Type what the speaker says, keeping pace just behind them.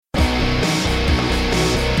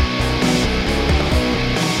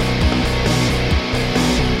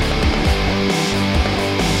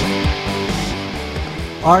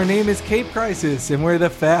Our name is Cape Crisis, and we're the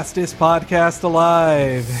fastest podcast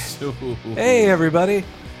alive. Hey, everybody.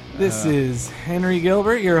 This is Henry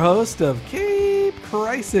Gilbert, your host of Cape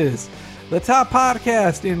Crisis, the top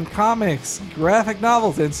podcast in comics, graphic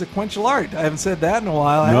novels, and sequential art. I haven't said that in a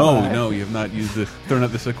while. No, you have not thrown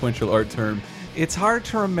out the sequential art term. It's hard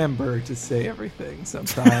to remember to say everything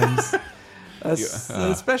sometimes,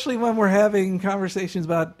 especially when we're having conversations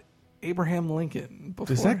about Abraham Lincoln.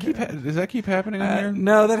 Does that keep happening on here?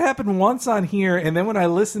 No, that happened once on here, and then when I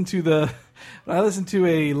listened to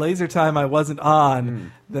a Laser Time I wasn't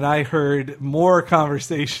on, then I heard more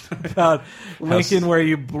conversation about Lincoln, where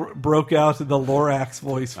you broke out the Lorax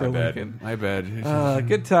voice for Lincoln. My bad.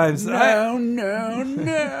 Good times. No.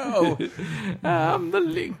 I'm the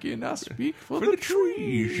Lincoln. I speak for the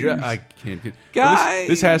trees. I can't get... Guys!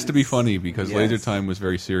 This has to be funny because Yes. Laser Time was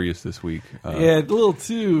very serious this week. Yeah, a little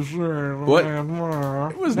too. What?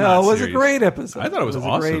 It was No, not it was serious. a great episode. I thought it was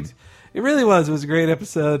awesome. It really was. It was a great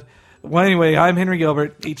episode. Well, anyway, I'm Henry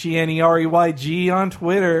Gilbert, HenReyG on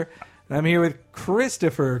Twitter, and I'm here with Chris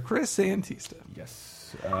Antista.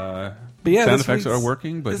 Yes. But yeah, sound effects are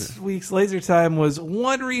working, but this week's Laser Time was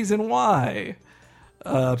one reason why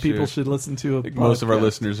people should listen to a podcast. most of our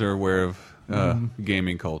listeners are aware of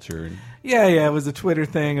gaming culture. And Yeah, it was a Twitter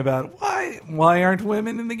thing about why aren't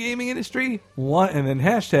women in the gaming industry? And then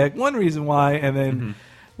hashtag one reason why, and then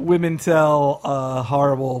women tell a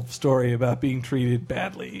horrible story about being treated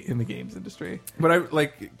badly in the games industry. But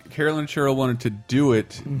Carolyn and Cheryl wanted to do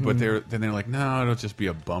it, but they're like, no, it'll just be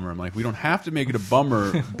a bummer. I'm like, we don't have to make it a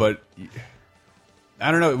bummer, but I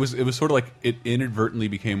don't know. It was sort of like it inadvertently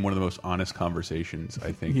became one of the most honest conversations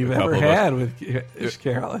I think You've ever had with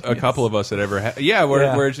Carolyn. A couple of us had ever had. Yeah,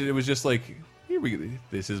 where it was just like, here we go.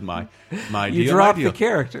 This is my You deal. dropped my deal. the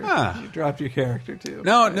character. Ah. You dropped your character too.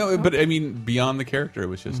 No, but I mean, beyond the character, it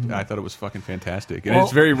was just, I thought it was fucking fantastic. And Well-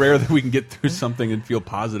 it's very rare that we can get through something and feel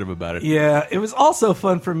positive about it. Yeah, it was also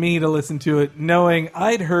fun for me to listen to it, knowing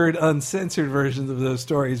I'd heard uncensored versions of those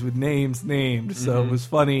stories with names named. So it was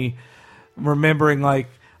funny remembering, like,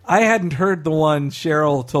 I hadn't heard the one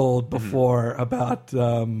Cheryl told before about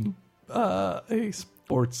a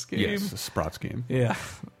sports game. Yes, a Sprots game. Yeah.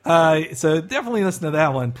 So definitely listen to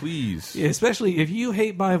that one. Please. Yeah, especially if you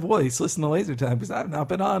hate my voice, listen to Laser Time, because I've not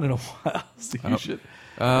been on in a while. So you should.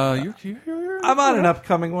 You're I'm on an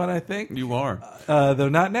upcoming one, I think. You are. Though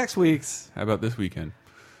not next week's. How about this weekend?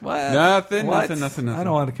 What? Nothing. I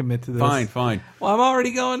don't want to commit to this. Fine. Well, I'm already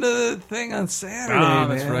going to the thing on Saturday.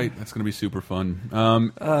 That's man. right. That's going to be super fun.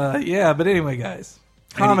 Yeah, but anyway, guys.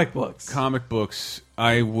 Comic books.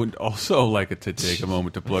 I would also like it to take a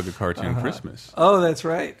moment to plug a cartoon Christmas. Oh, that's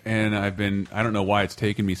right. And I don't know why it's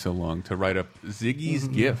taken me so long to write up Ziggy's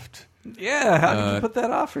Gift. Yeah, how did you put that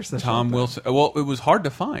off for such Tom Wilson. Well, it was hard to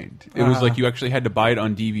find. It was like you actually had to buy it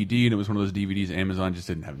on DVD, and it was one of those DVDs Amazon just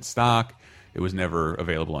didn't have in stock. It was never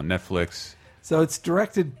available on Netflix. So it's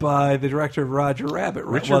directed by the director of Roger Rabbit,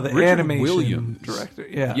 right? Richard animation Williams. director.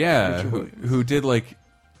 Yeah, who did like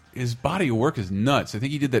his body of work is nuts. I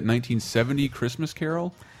think he did that 1970 Christmas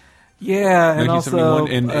Carol. Yeah, and also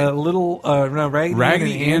 1971, and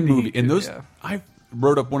Raggedy Ann movie. too, And those, yeah. I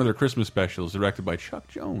wrote up one of their Christmas specials directed by Chuck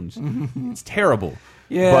Jones. It's terrible.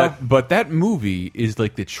 Yeah. But that movie is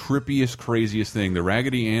like the trippiest, craziest thing. The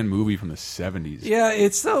Raggedy Ann movie from the 70s. Yeah,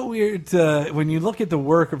 it's so weird when you look at the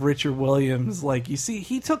work of Richard Williams. Like, you see,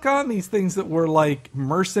 he took on these things that were like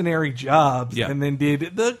mercenary jobs, and then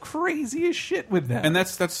did the craziest shit with them. And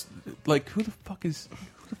that's like, who the fuck is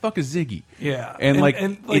Ziggy? Yeah, and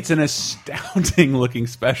it's an astounding looking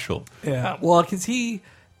special. Yeah, well, because he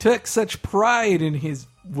took such pride in his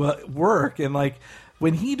work, and like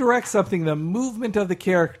when he directs something, the movement of the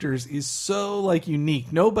characters is so like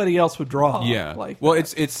unique. Nobody else would draw. Yeah, like well,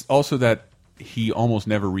 that. it's also that he almost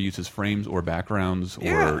never reuses frames or backgrounds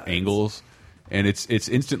or angles, and it's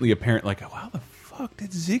instantly apparent. Like, how the fuck did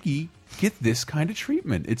Ziggy get this kind of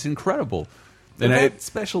treatment? It's incredible. And that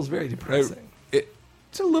special is very depressing.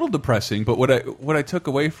 It's a little depressing, but what I took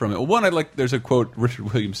away from it, well, one, there's a quote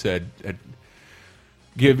Richard Williams said,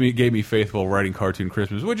 gave me faith while writing Cartoon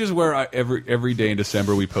Christmas, which is where every day in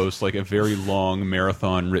December we post like a very long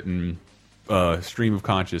marathon written stream of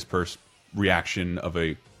conscious reaction of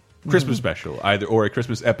a Christmas special, or a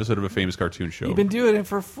Christmas episode of a famous cartoon show. You've been doing it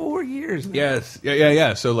for 4 years now. Yes,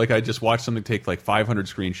 yeah. So like, I just watched something take like 500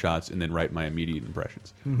 screenshots and then write my immediate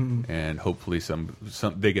impressions, and hopefully some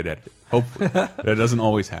they get edited. Hopefully that doesn't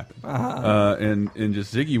always happen. And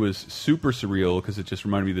just Ziggy was super surreal because it just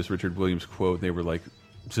reminded me of this Richard Williams quote. They were like,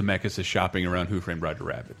 Zemeckis is shopping around Who Framed Roger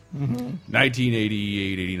Rabbit,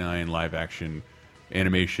 1988, 89 live action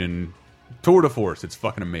animation. tour de force. It's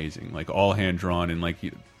fucking amazing. Like all hand drawn, and like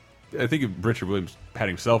I think if Richard Williams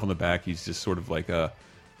patting himself on the back, he's just sort of like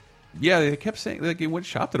yeah, they kept saying, like, he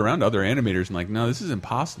shopped it around to other animators and like, no, this is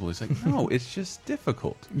impossible. It's like, no, it's just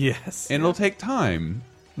difficult. Yes, and it'll take time.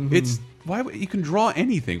 It's why you can draw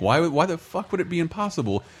anything. Why the fuck would it be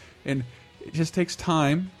impossible? And it just takes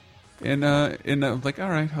time. And I'm like, all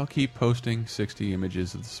right, I'll keep posting 60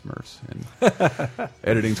 images of the Smurfs and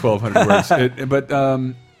editing 1,200 words.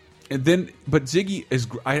 But Ziggy is.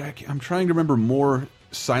 I'm trying to remember more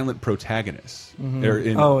silent protagonists. In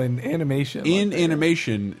animation.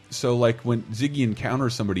 Animation, so like when Ziggy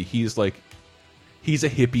encounters somebody, he's a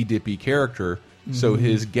hippy dippy character. So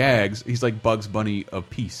his gags, he's like Bugs Bunny of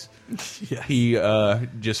peace. Yes. He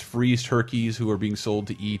just frees turkeys who are being sold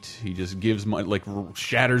to eat. He just gives money, like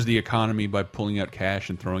shatters the economy by pulling out cash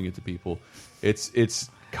and throwing it to people. It's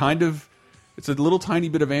a little tiny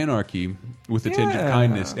bit of anarchy with a tinge of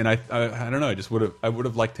kindness, and I don't know. I would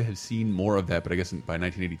have liked to have seen more of that, but I guess by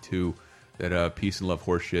 1982, that peace and love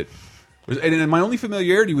horseshit was. And my only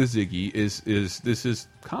familiarity with Ziggy is this is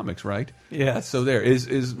comics, right? Yeah. So there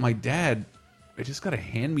is my dad. I just got a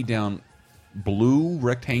hand me down blue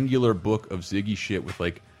rectangular book of Ziggy shit with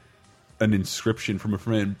like an inscription from a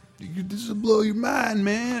friend. This will blow your mind,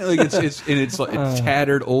 man. Like it's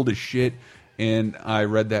tattered, old as shit. And I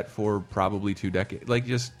read that for probably 2 decades, like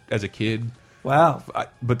just as a kid. Wow.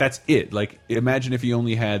 But that's it. Like, imagine if you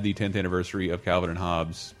only had the 10th anniversary of Calvin and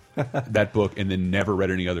Hobbes, that book, and then never read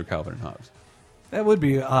any other Calvin and Hobbes. That would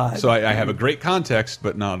be odd. So I have a great context,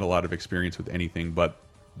 but not a lot of experience with anything but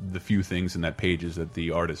the few things in that pages that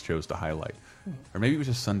the artist chose to highlight. Or maybe it was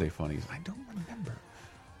just Sunday Funnies. I don't remember.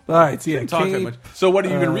 All right, so yeah, talk that much. So what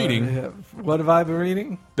have you been reading? What have I been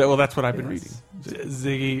reading? That's what I've been reading.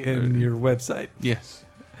 Ziggy and your website. Yes.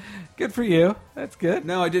 Good for you. That's good.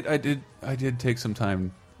 No, I did take some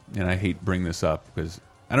time, and I hate bring this up because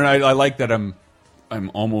I don't know. I like that I'm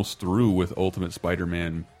almost through with Ultimate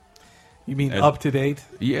Spider-Man. You mean up to date?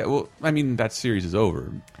 Yeah. Well, I mean that series is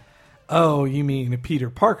over. Oh, you mean Peter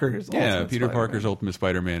Parker's? Yeah, Peter Parker's Ultimate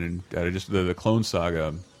Spider-Man, and just the Clone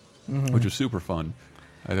Saga, which was super fun.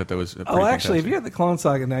 I thought that was actually, if you have the Clone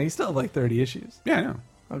Saga now, you still have like 30 issues. Yeah, I know.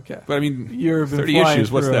 Okay. But I mean, You've been 30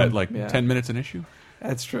 issues, what's that, them. like 10 minutes an issue?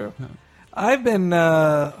 That's true. Yeah. I've been,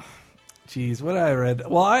 geez, what I read?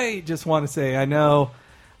 Well, I just want to say, I know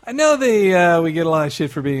we get a lot of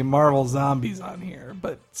shit for being Marvel zombies on here,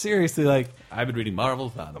 but seriously, like... I've been reading Marvel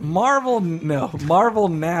zombies. Marvel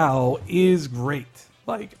now is great.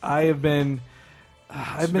 Like, I've been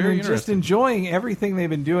just enjoying everything they've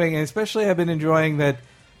been doing, and especially I've been enjoying that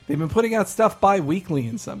they've been putting out stuff bi-weekly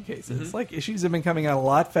in some cases. Like, issues have been coming out a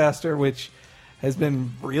lot faster, which has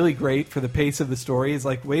been really great for the pace of the story. It's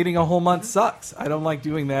like waiting a whole month sucks. I don't like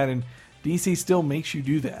doing that, and DC still makes you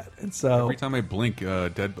do that. And so every time I blink,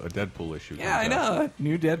 a Deadpool issue. Yeah, I know.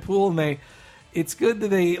 New Deadpool, and it's good that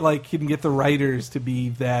they like can get the writers to be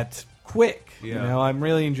that quick. Yeah. You know, I'm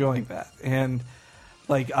really enjoying that. And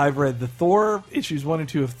like I've read the Thor issues 1 and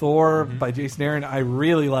 2 of Thor by Jason Aaron. I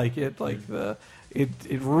really like it. Like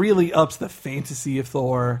it really ups the fantasy of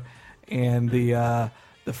Thor. And the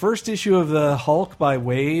first issue of the Hulk by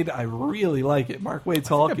Wade, I really like it. Mark Wade's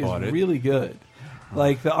Hulk is really good.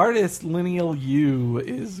 Like the artist Lineal Yu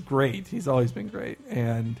is great. He's always been great.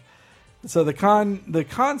 And so the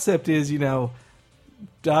concept is, you know,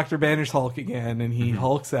 Dr. Banner's Hulk again, and he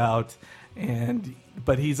hulks out,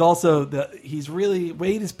 but he's also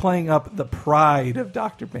Wade is playing up the pride of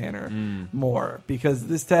Dr. Banner more, because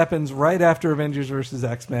this happens right after Avengers vs.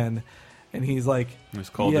 X-Men, and he's like, it's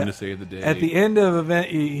called in to save the day. At the end of event,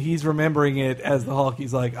 he's remembering it as the Hulk.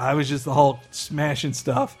 He's like, I was just the Hulk smashing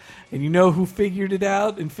stuff, and you know who figured it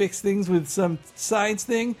out and fixed things with some science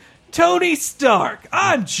thing? Tony Stark.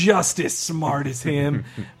 I'm just as smart as him,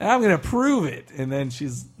 and I'm going to prove it. And then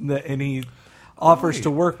he offers to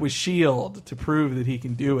work with S.H.I.E.L.D. to prove that he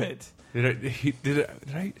can do it. I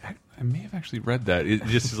may have actually read that. It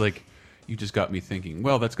just is like, you just got me thinking,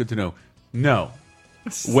 well, that's good to know. No.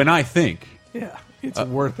 When I think. Yeah, it's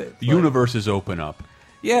worth it. Universes open up.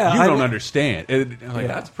 Yeah, you don't understand.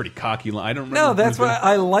 That's a pretty cocky line. I don't remember. No, that's why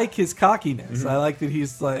I like his cockiness. I like that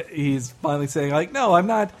he's finally saying, like, no, I'm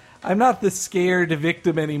not the scared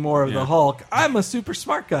victim anymore of the Hulk. I'm a super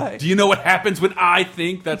smart guy. Do you know what happens when I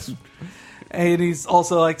think that's... And he's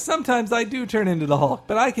also like, sometimes I do turn into the Hulk,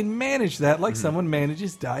 but I can manage that like someone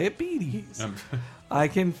manages diabetes. I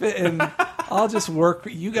can fit, and I'll just work.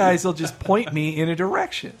 You guys will just point me in a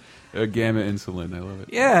direction. Gamma insulin, I love it.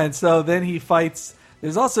 Yeah, and so then he fights.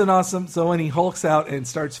 There's also an awesome. So when he hulks out and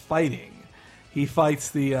starts fighting, he fights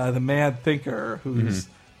the Mad Thinker, who's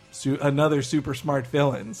another super smart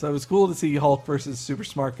villain. So it was cool to see Hulk versus super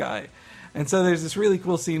smart guy. And so there's this really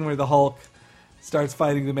cool scene where the Hulk starts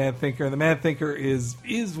fighting the Man-Thinker, and the Man-Thinker is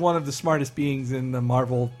one of the smartest beings in the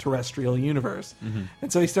Marvel terrestrial universe. Mm-hmm.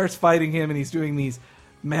 And so he starts fighting him, and he's doing these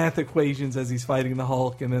math equations as he's fighting the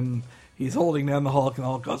Hulk, and then he's holding down the Hulk, and the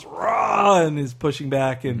Hulk goes, "Rah!" and is pushing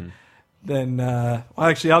back, and then, well,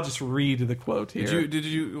 actually, I'll just read the quote here. Did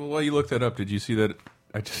you, while you looked that up, did you see that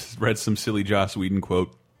I just read some silly Joss Whedon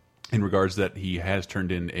quote in regards that he has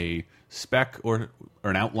turned in a spec or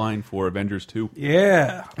an outline for Avengers 2?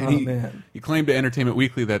 Yeah. And man. He claimed to Entertainment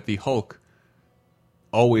Weekly that the Hulk,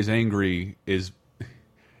 always angry, he's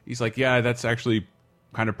like, yeah, that's actually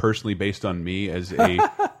kind of personally based on me as a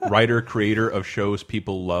writer, creator of shows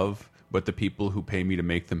people love, but the people who pay me to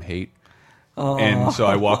make them hate. And so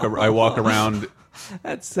I walk around.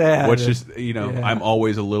 That's sad. Which is, I'm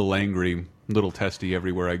always a little angry, little testy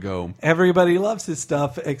everywhere I go. Everybody loves his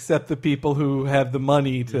stuff except the people who have the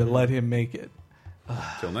money to let him make it.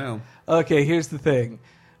 Till now. Okay, here's the thing.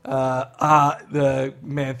 The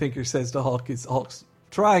Man-Thinker says to Hulk, Hulk's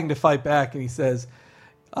trying to fight back, and he says,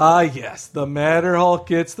 yes, the madder Hulk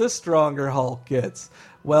gets, the stronger Hulk gets.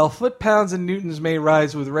 Well, foot-pounds and newtons may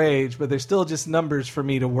rise with rage, but they're still just numbers for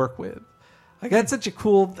me to work with. Like, that's such a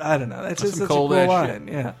cool, I don't know, that's just such a cool line.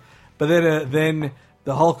 Shit. Yeah. But then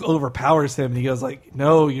the Hulk overpowers him, and he goes like,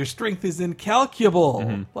 no, your strength is incalculable.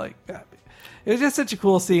 Mm-hmm. Like, it was just such a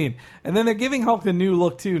cool scene. And then they're giving Hulk a new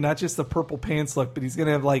look, too, not just the purple pants look, but he's going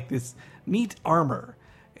to have, like, this neat armor.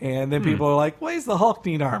 And then people are like, why does the Hulk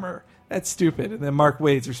need armor? That's stupid. And then Mark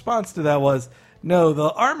Waid's response to that was, no,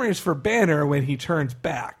 the armor is for Banner when he turns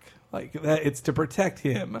back. Like, that, it's to protect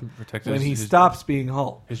him when he stops being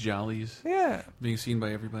Hulk. His jollies. Yeah. Being seen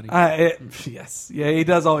by everybody. Yes. Yeah, he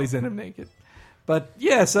does always end up naked. But,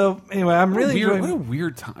 yeah, so, anyway, I'm really enjoying... What a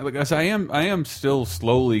weird time. Like, I am still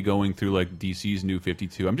slowly going through, like, DC's New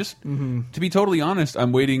 52. I'm just, to be totally honest,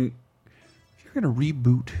 I'm waiting... If you're going to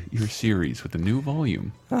reboot your series with a new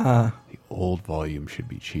volume, the old volume should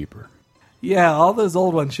be cheaper. Yeah, all those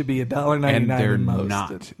old ones should be $1.99 and they're most.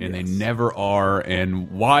 Not, and they never are. And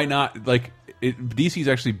why not? Like, DC's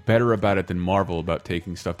actually better about it than Marvel about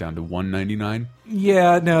taking stuff down to $1.99.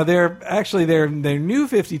 Yeah, no, they're new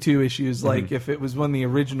 52 issues. Like if it was one of the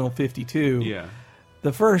original 52,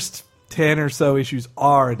 the first 10 or so issues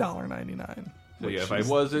are $1.99. So yeah, if I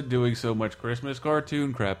wasn't doing so much Christmas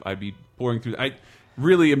cartoon crap, I'd be pouring through. I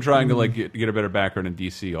really am trying to like get a better background in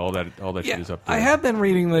DC. All that shit is up there. I have been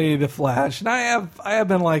reading the Flash, and I have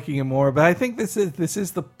been liking it more. But I think this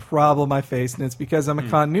is the problem I face, and it's because I'm a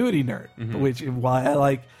continuity nerd, which is why I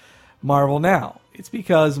like Marvel Now. It's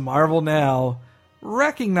because Marvel Now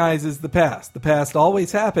recognizes the past. The past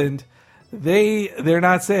always happened. They're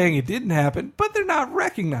not saying it didn't happen, but they're not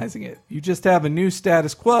recognizing it. You just have a new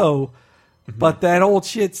status quo, but that old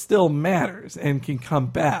shit still matters and can come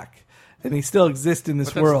back. And they still exist in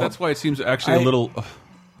this world. That's why it seems actually a little,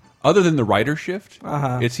 other than the writer shift,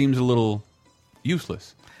 it seems a little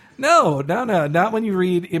useless. No, not when you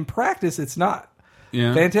read. In practice, it's not.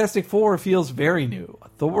 Yeah. Fantastic Four feels very new.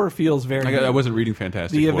 Thor feels very new. I wasn't reading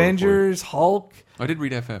Fantastic The Four Avengers, before. Hulk. I did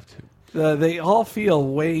read FF too. They all feel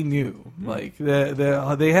way new. Like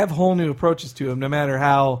they have whole new approaches to them, no matter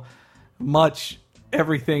how much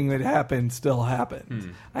everything that happened still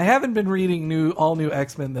happened. I haven't been reading all new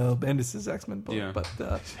X-Men though. Bendis' X-Men book, but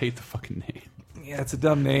I hate the fucking name. Yeah, it's a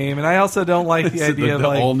dumb name, and I also don't like the idea of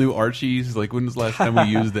like all new Archies. Like, when was the last time we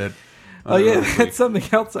used that? Oh yeah, that's something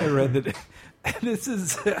else I read. That this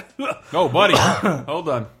is. Oh, buddy, hold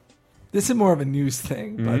on. This is more of a news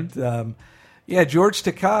thing, but yeah, George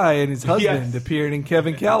Takei and his husband appeared in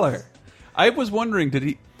Kevin Keller. I was wondering, did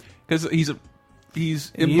he? Because he's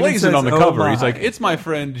emblazoned on the cover. He's like, it's my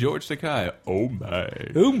friend George Takei. Oh my.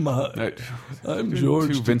 Oh my. I'm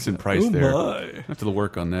George. Too Vincent Price there. I have to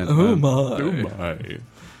work on that. Oh my. Oh my.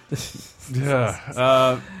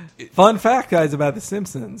 Yeah. Fun fact, guys, about The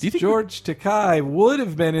Simpsons. George Takei would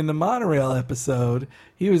have been in the monorail episode.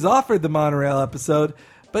 He was offered the monorail episode,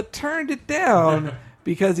 but turned it down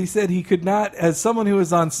because he said he could not, as someone who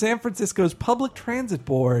was on San Francisco's public transit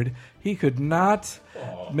board, he could not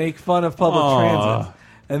make fun of public transit.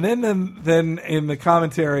 And then in the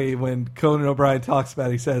commentary, when Conan O'Brien talks about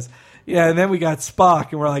it, he says, yeah, and then we got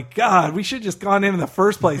Spock, and we're like, God, we should have just gone in the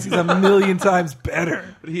first place. He's a million times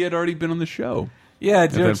better. But he had already been on the show. Yeah,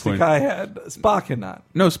 George Takei had. Spock had not.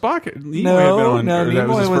 No, Spock. Nimoy had been on. No, Nimoy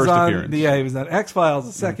was his first on. appearance. Yeah, he was on X-Files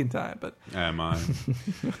the second time. But am I?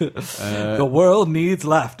 The world needs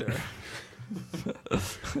laughter.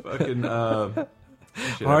 Fucking.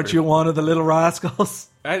 Aren't you one of the little rascals?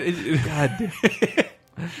 God damn.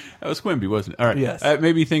 That was Quimby, wasn't it? All right. Yes.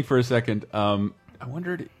 Made me think for a second. I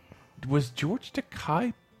wondered, was George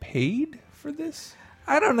Takei paid for this?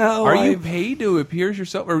 I don't know. Are you paid to appear as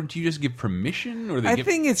yourself, or do you just give permission? Or I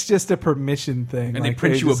think it's just a permission thing. And like they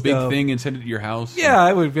print you a just big go, thing and send it to your house? Yeah,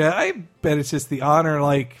 I would. I bet it's just the honor.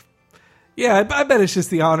 Like, yeah, I bet it's just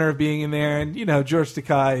the honor of being in there. And George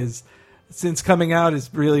Takei is, since coming out, has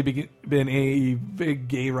really been a big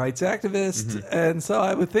gay rights activist, and so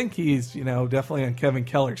I would think he's definitely on Kevin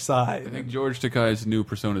Keller's side. I think George Takei's new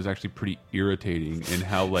persona is actually pretty irritating in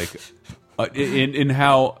how in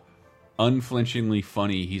how unflinchingly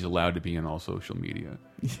funny he's allowed to be on all social media.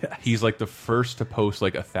 Yes. He's like the first to post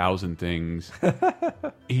like 1,000 things.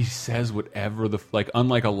 He says whatever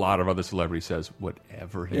unlike a lot of other celebrities, says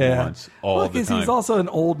whatever he wants all the time. He's also an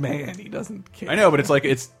old man. He doesn't care. I know, but it's like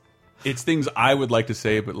it's things I would like to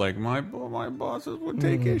say, but like my bosses would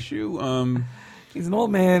take issue. He's an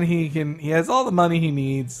old man. He has all the money he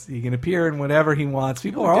needs. He can appear in whatever he wants.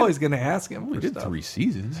 People are always going to ask him. He did 3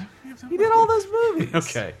 seasons. He did all those movies.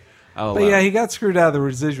 Okay. But yeah, he got screwed out of the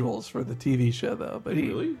residuals for the TV show, though. But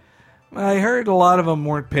really, I heard a lot of them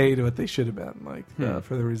weren't paid what they should have been, like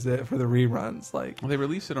for the reruns. Like, well, they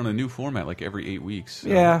release it on a new format, like every 8 weeks. So.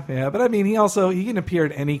 Yeah. But I mean, he can appear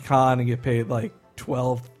at any con and get paid like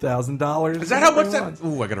 $12,000. Is that how much that?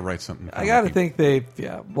 Oh, I got to write something. I got to think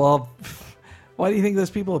Well, why do you think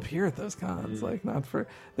those people appear at those cons? Like, not for.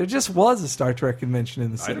 There just was a Star Trek convention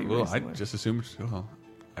in the city. I just assumed. Well,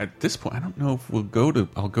 at this point, I don't know if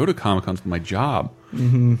I'll go to Comic-Cons with my job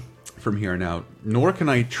from here on out. Nor can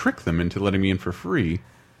I trick them into letting me in for free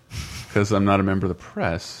because I'm not a member of the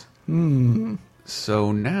press.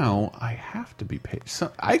 So now I have to be paid.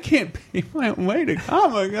 So I can't pay my way to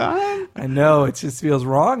Comic-Con. I know, it just feels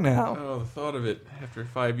wrong now. Oh, the thought of it after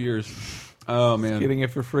 5 years. Oh man, getting it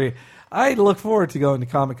for free. I look forward to going to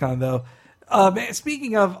Comic-Con though.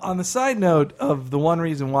 Speaking of, on the side note of the One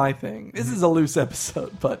Reason Why thing, this is a loose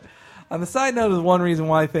episode, but on the side note of the One Reason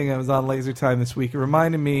Why thing, I was on Laser Time this week. It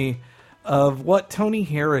reminded me of what Tony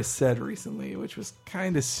Harris said recently, which was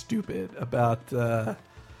kind of stupid about I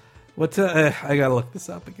gotta look this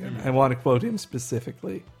up again. I want to quote him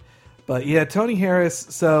specifically, but yeah, Tony Harris.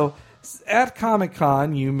 So at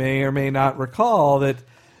Comic-Con, you may or may not recall that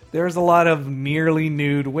there's a lot of nearly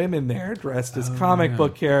nude women there dressed as comic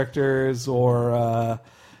book characters or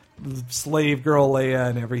slave girl Leia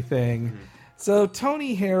and everything. So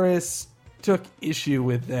Tony Harris took issue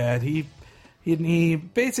with that. He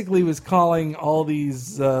basically was calling all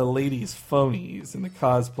these ladies phonies in the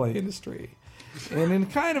cosplay industry, and in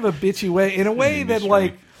kind of a bitchy way, in a way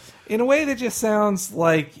that just sounds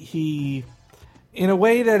like he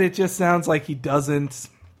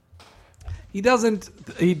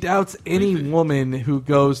doubts any woman who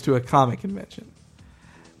goes to a comic convention.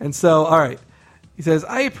 And so, all right. He says,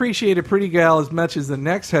 I appreciate a pretty gal as much as the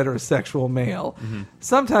next heterosexual male.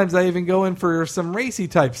 Sometimes I even go in for some racy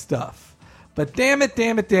type stuff. But damn it,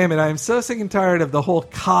 I am so sick and tired of the whole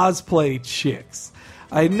cosplay chicks.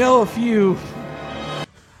 I know a few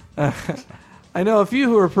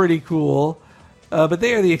who are pretty cool, but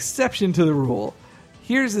they are the exception to the rule.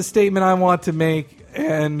 Here's the statement I want to make.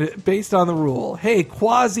 And based on the rule, hey,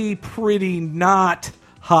 quasi-pretty not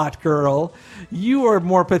hot girl, you are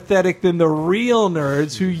more pathetic than the real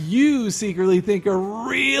nerds who you secretly think are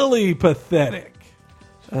really pathetic.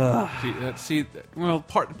 Well,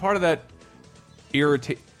 part of that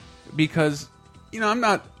irritate because I'm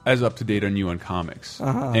not as up to date on you on comics,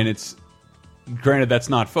 and it's granted that's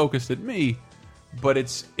not focused at me, but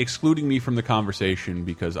it's excluding me from the conversation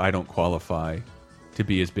because I don't qualify to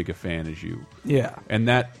be as big a fan as you. Yeah. And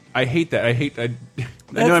that, I hate that. I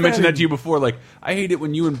know I mentioned that to you before. Like, I hate it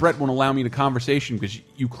when you and Brett won't allow me to conversation because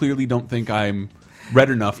you clearly don't think I'm read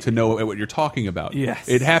enough to know what you're talking about. Yes.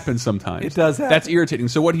 It happens sometimes. It does happen. That's irritating.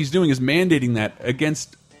 So what he's doing is mandating that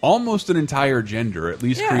against almost an entire gender, at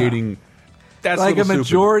least creating... That's like a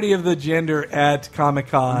majority stupid. of the gender at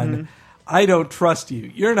Comic-Con. I don't trust you.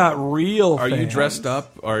 You're not real Are fans. you dressed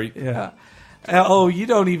up? Yeah. Oh, you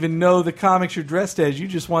don't even know the comics you're dressed as. You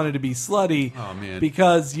just wanted to be slutty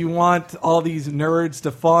because you want all these nerds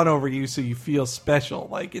to fawn over you so you feel special.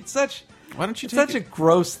 Like, it's such... Why don't you it's such a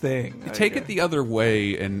gross thing. Take it the other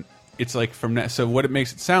way, and it's like from that... So what it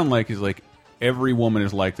makes it sound like is like every woman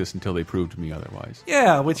is like this until they prove to me otherwise.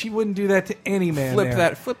 Yeah, which he wouldn't do that to any man.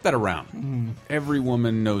 Flip that around. Every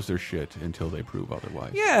woman knows their shit until they prove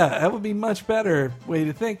otherwise. Yeah, that would be much better way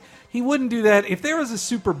to think. He wouldn't do that if there was a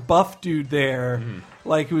super buff dude there,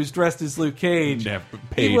 like who was dressed as Luke Cage.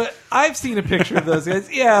 I've seen a picture of those guys.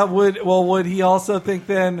 Yeah, would he also think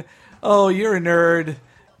then, oh, you're a nerd,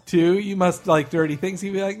 too? You must like dirty things.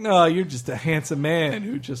 He'd be like, no, you're just a handsome man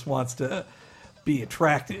who just wants to be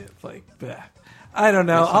attractive. Like, bleh. I don't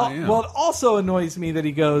know. Well, it also annoys me that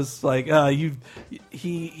he goes like,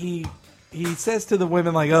 he says to the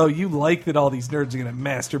women like, oh, you like that all these nerds are going to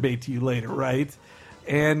masturbate to you later, right?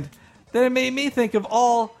 And then it made me think of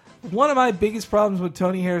one of my biggest problems with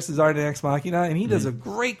Tony Harris's art in Ex Machina, and he does a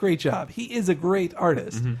great job. He is a great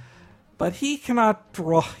artist, but he cannot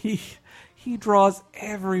draw. He draws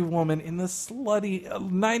every woman in the slutty,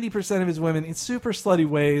 90% of his women in super slutty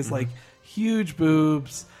ways, like huge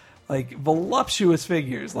boobs, like voluptuous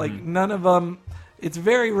figures. Like none of them. It's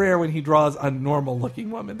very rare when he draws a normal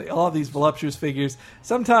looking woman. They all have these voluptuous figures.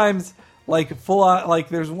 Sometimes like full on, like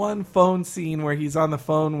there's one phone scene where he's on the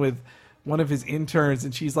phone with one of his interns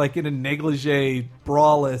and she's like in a negligee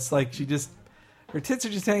braless, like her tits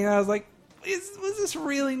are just hanging out. I was like, was this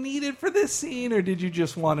really needed for this scene, or did you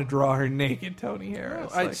just want to draw her naked, Tony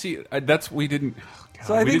Harris? I see. We didn't. God,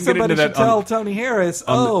 so I think somebody should tell Tony Harris,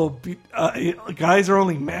 guys are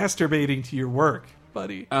only masturbating to your work,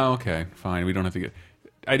 buddy. Oh, okay, fine. We don't have to get.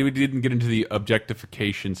 We didn't get into the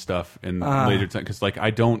objectification stuff in later time because, like, I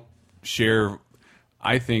don't share.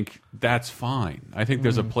 I think that's fine. I think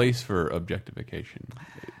there's a place for objectification.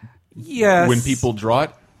 Yes, when people draw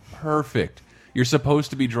it, perfect. You're supposed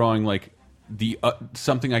to be drawing like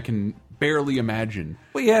something I can barely imagine.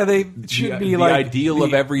 Well, yeah, they should be the like ideal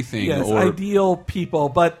of everything. Yes, or ideal people,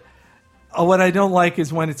 but. What I don't like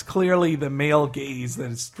is when it's clearly the male gaze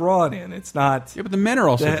that it's drawn in. It's not. Yeah, but the men are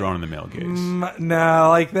also drawn in the male gaze. No,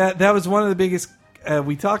 like that was one of the biggest.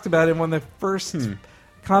 We talked about it in one of the first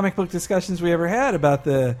comic book discussions we ever had about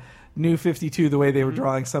the New 52, the way they were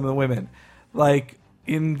drawing some of the women. Like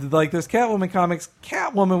in those Catwoman comics,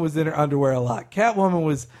 Catwoman was in her underwear a lot. Catwoman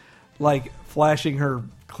was like flashing her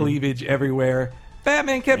cleavage everywhere.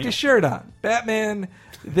 Batman kept his shirt on. Batman.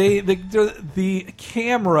 The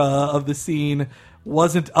camera of the scene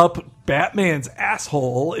wasn't up Batman's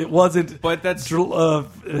asshole. It wasn't. But that's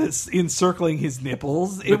encircling his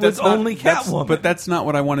nipples. It was only Catwoman. But that's not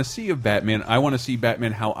what I want to see of Batman. I want to see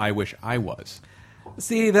Batman how I wish I was.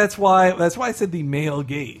 See, that's why I said the male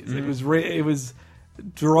gaze. It was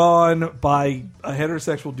drawn by a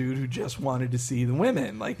heterosexual dude who just wanted to see the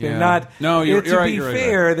women. Like they're not. No, you're right. To be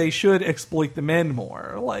fair, they should exploit the men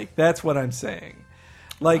more. Like that's what I'm saying.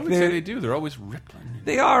 Like I would say they do. They're always ripped.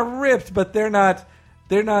 They are ripped, but they're not.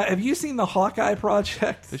 Have you seen the Hawkeye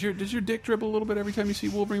Project? Does your dick dribble a little bit every time you see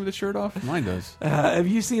Wolverine with his shirt off? Mine does. Have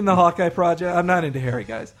you seen the Hawkeye Project? I'm not into hairy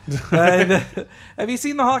guys. Have you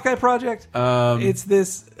seen the Hawkeye Project? It's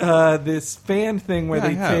this fan thing where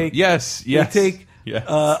they take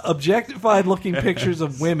objectified looking pictures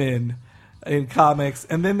of women in comics,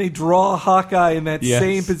 and then they draw Hawkeye in that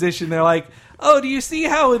same position. They're like, oh, do you see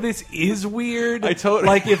how this is weird?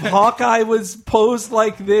 Like if Hawkeye was posed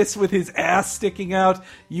like this with his ass sticking out,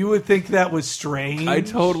 you would think that was strange. I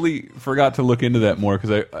totally forgot to look into that more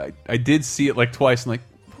because I did see it like twice and like,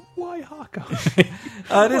 why Hawkeye?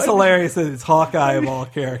 It is hilarious that it's Hawkeye of all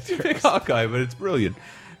characters. Pick Hawkeye, but it's brilliant.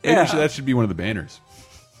 That should be one of the banners.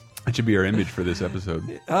 That should be our image for this episode.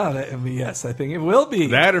 Yes, I think it will be.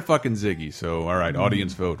 That or fucking Ziggy. So, all right,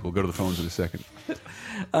 audience vote. We'll go to the phones in a second.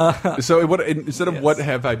 Instead of what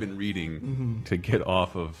have I been reading to get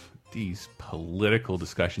off of these political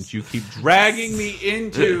discussions you keep dragging me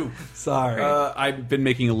into. Sorry. I've been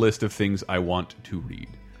making a list of things I want to read.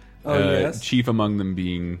 Yes? Chief among them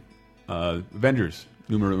being Avengers,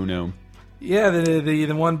 numero uno. Yeah,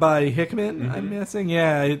 the one by Hickman, I'm guessing.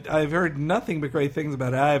 Yeah, I've heard nothing but great things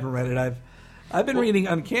about it. I haven't read it. I've been reading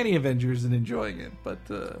Uncanny Avengers and enjoying it, but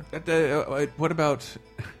what about?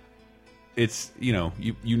 It's you know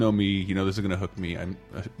me. You know this is going to hook me.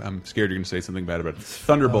 I'm scared you're going to say something bad about it.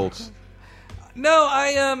 Thunderbolts.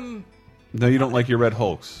 No, No, you don't like your Red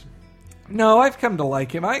Hulks. No, I've come to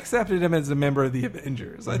like him. I accepted him as a member of the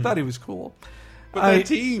Avengers. I thought he was cool. But that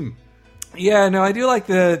team. Yeah, no, I do like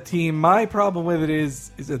the team. My problem with it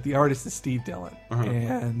is that the artist is Steve Dillon,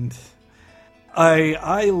 and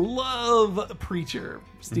I love Preacher.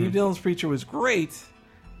 Steve Dillon's Preacher was great,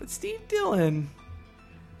 but Steve Dillon,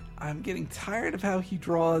 I'm getting tired of how he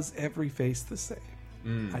draws every face the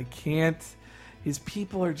same. I can't. His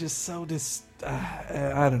people are just so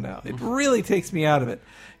I don't know. It really takes me out of it.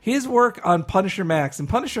 His work on Punisher Max and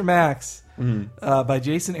Punisher Max by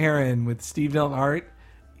Jason Aaron with Steve Dillon art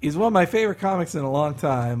is one of my favorite comics in a long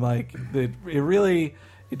time. Like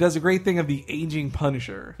it does a great thing of the aging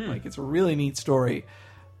Punisher. Like it's a really neat story.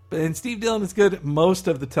 And Steve Dillon is good most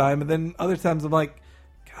of the time, and then other times I'm like,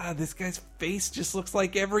 God, this guy's face just looks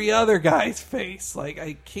like every other guy's face. Like,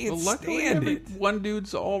 I can't stand it. One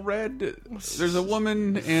dude's all red. There's a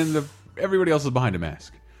woman, and everybody else is behind a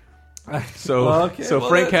mask. So, well, okay. so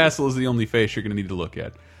Frank Castle is the only face you're going to need to look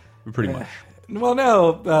at, pretty much. Well,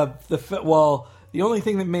 no. The only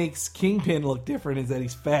thing that makes Kingpin look different is that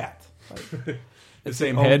he's fat. Like, the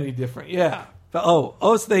same only head? different. Yeah.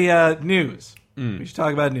 It's the news. We should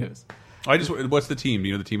talk about news. What's the team? Do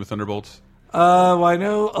you know the team of Thunderbolts? I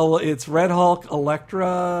know it's Red Hulk,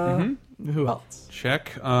 Elektra. Who else? Check.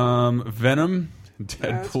 Venom,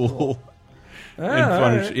 Deadpool. Cool.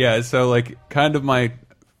 Yeah, so like kind of my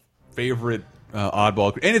favorite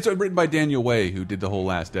oddball, and it's written by Daniel Way, who did the whole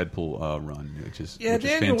last Deadpool run, which is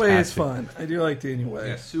Daniel Way is fun. I do like Daniel Way.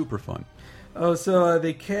 Yeah, super fun. Oh, so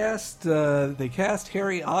they cast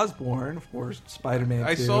Harry Osborn for Spider-Man 2.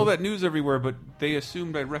 I saw that news everywhere, but they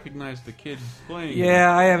assumed I recognized the kid playing.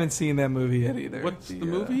 Yeah, I haven't seen that movie yet either. What's the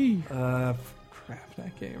movie? Crap, I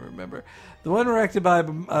can't remember. The one directed by,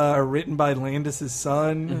 written by Landis'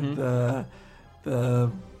 son.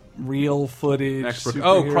 The real footage.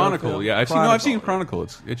 Chronicle. Film. Yeah, I've seen Chronicle.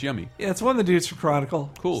 It's yummy. Yeah, it's one of the dudes from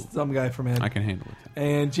Chronicle. Cool. Some guy from it. I can handle it.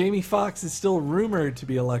 And Jamie Foxx is still rumored to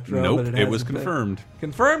be Electro. Nope, but it was confirmed.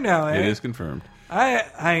 Confirmed now, eh? It is confirmed. I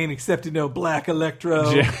ain't accepted no black Electro.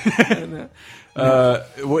 What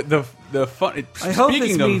the fun? I hope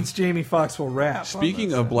this means Jamie Foxx will rap.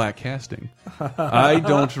 Speaking of black casting, I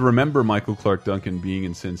don't remember Michael Clark Duncan being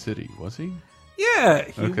in Sin City. Was he? Yeah,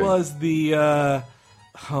 he was the.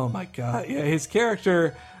 Oh my god! Yeah, his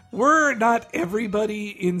character. Were not everybody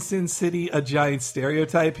in Sin City a giant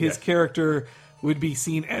stereotype? His character would be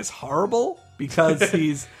seen as horrible because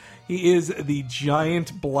he is the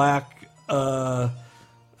giant black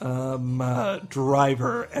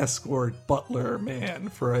driver, escort, butler man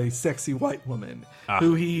for a sexy white woman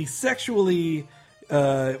who he sexually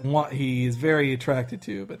he is very attracted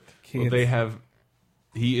to, but can't. Well,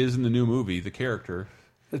 he is in the new movie, the character.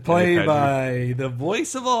 Played by the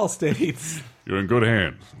voice of Allstate. You're in good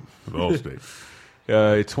hands with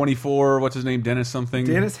Allstate. 24, what's his name? Dennis something?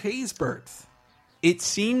 Dennis Haysbert. It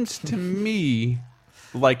seems to me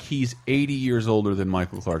like he's 80 years older than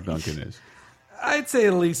Michael Clark Duncan is. I'd say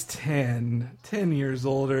at least 10 years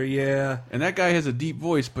older, yeah. And that guy has a deep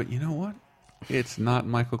voice, but you know what? It's not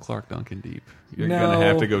Michael Clark Duncan deep. You're No. going to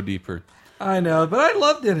have to go deeper. I know, but I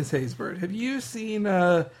love Dennis Haysbert. Have you seen...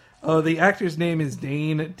 the actor's name is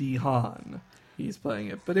Dane DeHaan. He's playing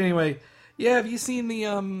it. But anyway, yeah, have you seen the...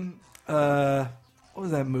 what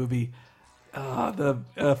was that movie?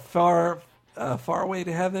 The Far Away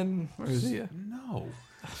to Heaven? Or is he No.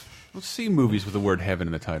 Let's see movies with the word heaven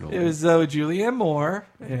in the title. It was Julianne Moore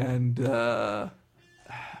and...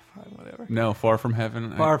 whatever. No, Far From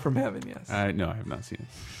Heaven? Far From Heaven, yes. No, I have not seen it.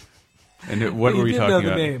 And what were you talking about? You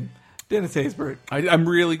did know the name. Dennis Haysbert. I'm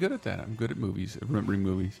really good at that. I'm good at movies, remembering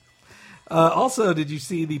movies. Also, did you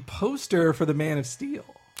see the poster for The Man of Steel?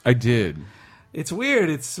 I did. It's weird.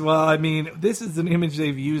 This is an image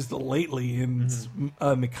they've used lately in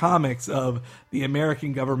the comics of the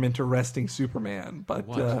American government arresting Superman. But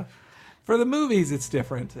for the movies, it's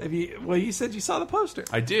different. You said you saw the poster.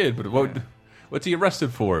 I did, but what's he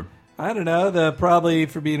arrested for? I don't know. Probably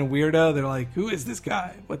for being a weirdo. They're like, who is this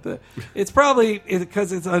guy? It's probably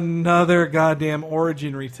because it's another goddamn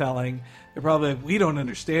origin retelling. They're probably like, we don't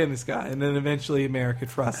understand this guy, and then eventually America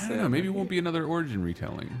trusts him. I don't know. Maybe it won't be another origin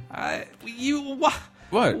retelling.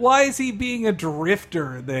 What? Why is he being a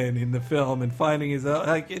drifter then in the film and finding his own?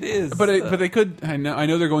 Like it is. But they could. I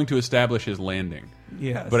know they're going to establish his landing.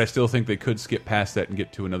 Yes. But I still think they could skip past that and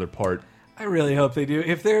get to another part. I really hope they do.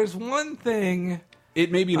 If there's one thing. It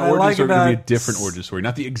may be an origin story, it may be a different origin story.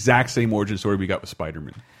 Not the exact same origin story we got with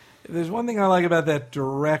Spider-Man. There's one thing I like about that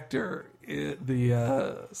director,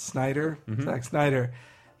 Snyder, Zack Snyder.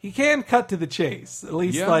 He can cut to the chase. At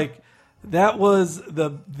least, that was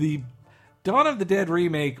the Dawn of the Dead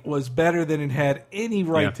remake was better than it had any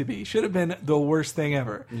right to be. Should have been the worst thing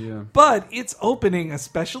ever. Yeah. But its opening,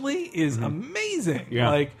 especially, is amazing.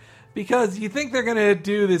 Yeah. Because you think they're going to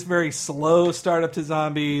do this very slow startup to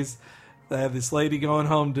zombies. They have this lady going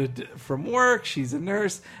home from work. She's a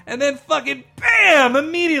nurse. And then fucking bam!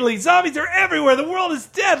 Immediately, zombies are everywhere. The world is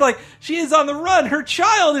dead. She is on the run. Her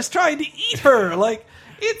child is trying to eat her.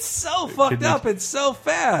 It's so fucked up and so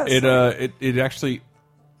fast. It actually,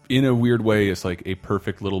 in a weird way, is like a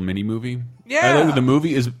perfect little mini movie. Yeah. I think that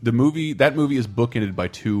movie is bookended by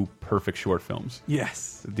two perfect short films.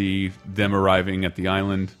 Yes. Them arriving at the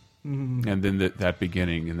island, and then that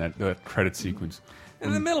beginning and that credit sequence.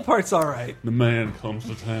 And the middle part's all right. The man comes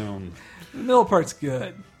to town. The middle part's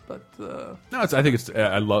good. But no, I think it's.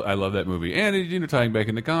 I love that movie, and tying back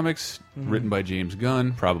into comics, written by James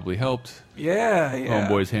Gunn, probably helped. Yeah.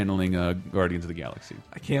 Homeboy's handling Guardians of the Galaxy.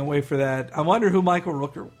 I can't wait for that. I wonder who Michael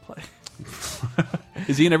Rooker will play.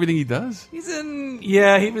 Is he in everything he does? He's in.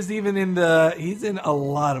 Yeah, he was even in the. He's in a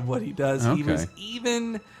lot of what he does. Okay. He was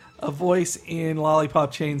even a voice in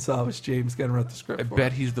Lollipop Chainsaw, which James Gunn wrote the script I for.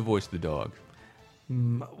 bet he's the voice of the dog.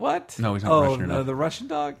 What? No, he's not Russian enough. The Russian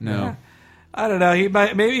dog? No. Yeah. I don't know.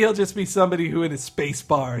 Maybe he'll just be somebody who in a space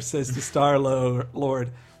bar says to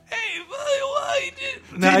Star-Lord, "Hey, why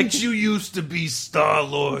didn't you used to be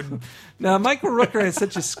Star-Lord?" Now, Michael Rooker has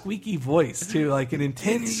such a squeaky voice, too, like an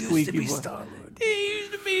intense squeaky voice. Star-Lord. He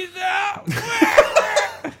used to be Star.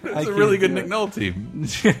 That's a really good Nick Nolte.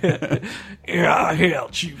 Yeah, I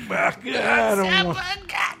helped you back. I don't want...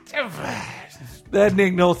 That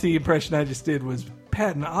Nick Nolte impression I just did was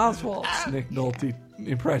Patton Oswalt's Nick Nolte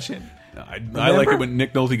impression. I like it when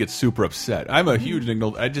Nick Nolte gets super upset. I'm a huge Nick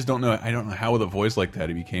Nolte. I just don't know. I don't know how with a voice like that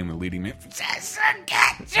he became a leading man.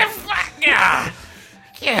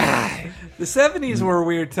 The 70s were a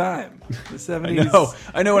weird time. The 70s.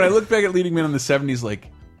 I know. When I look back at leading men in the 70s, like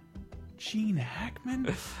Gene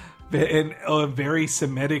Hackman and a very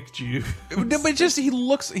Semitic Jew. But just he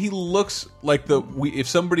looks like if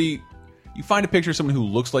somebody. You find a picture of someone who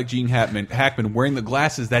looks like Gene Hackman wearing the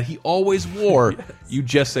glasses that he always wore. Yes. You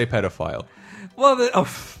just say pedophile. Well,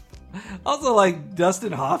 also like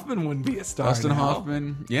Dustin Hoffman wouldn't be a star. Dustin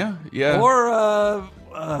Hoffman, yeah. Or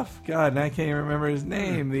God, I can't even remember his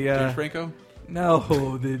name. James Franco.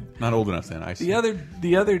 No, not old enough then. I see.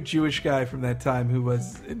 The other Jewish guy from that time who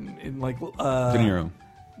was in like De Niro.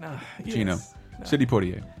 No, Gino. No. Sidney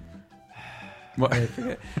Poitier. What? I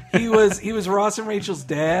forget. He was Ross and Rachel's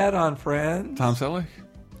dad on Friends. Tom Selleck?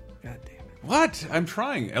 God damn it. What? I'm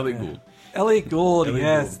trying. Elliot Gould. Elliot Gould,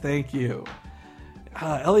 yes, thank you.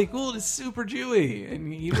 Elliot Gould is super Jewy,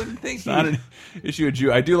 and you wouldn't think it's not an issue of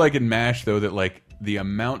Jew. I do like in MASH, though, that like the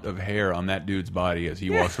amount of hair on that dude's body as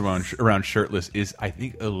he walks around shirtless is, I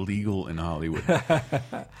think, illegal in Hollywood.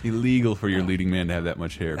 Illegal for your leading man to have that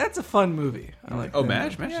much hair. That's a fun movie. I like that.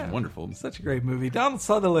 MASH? MASH is wonderful. It's such a great movie. Donald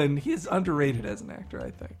Sutherland, he's underrated as an actor,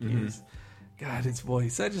 I think. God, his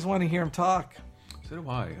voice. I just want to hear him talk. So do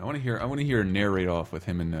I. I want to hear a narrate off with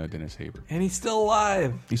him and Dennis Haber. And he's still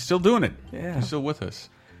alive. He's still doing it. Yeah. He's still with us.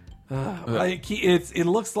 It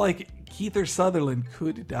looks like Kiefer Sutherland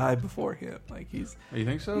could die before him. Like you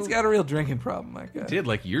think so? He's got a real drinking problem. That guy. He did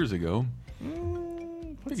like years ago. I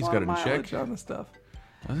think he's got it in check on the stuff.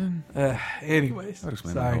 Sorry. Anyways,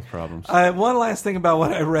 health problems. One last thing about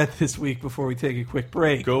what I read this week before we take a quick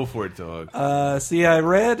break. Go for it, dog. I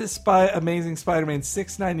read Amazing Spider-Man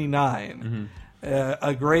 699.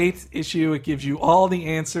 A great issue. It gives you all the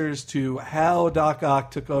answers to how Doc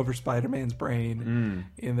Ock took over Spider-Man's brain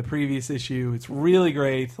in the previous issue. It's really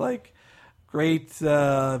great. It creates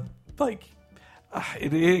a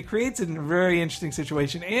very interesting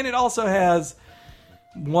situation, and it also has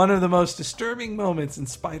one of the most disturbing moments in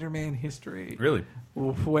Spider-Man history. Really?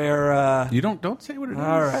 Where you don't say what it is.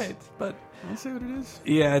 All right, but don't say what it is.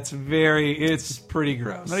 Yeah, it's pretty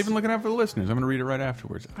gross. I'm not even looking out for the listeners. I'm going to read it right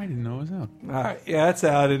afterwards. I didn't know it was out. All right, yeah, it's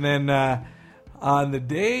out, and then on the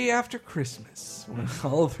day after Christmas,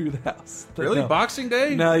 all through the house. Really, Boxing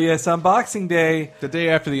Day? No, yes, on Boxing Day, the day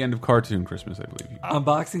after the end of Cartoon Christmas, I believe. On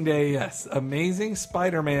Boxing Day, yes, Amazing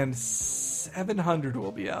Spider-Man 700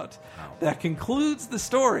 will be out. Wow. That concludes the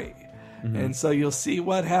story. And so you'll see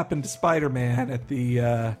what happened to Spider-Man at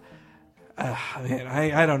the...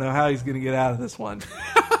 I don't know how he's going to get out of this one.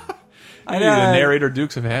 The narrator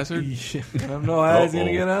Dukes of Hazzard? I don't know how he's going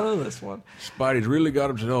to get out of this one. Spidey's really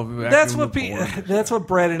got himself back. That's what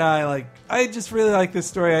Brett and I like. I just really like this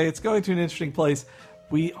story. It's going to an interesting place.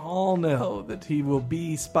 We all know that he will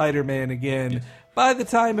be Spider-Man again by the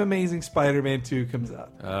time Amazing Spider-Man 2 comes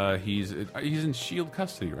out. He's in S.H.I.E.L.D.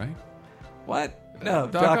 custody, right? What? No,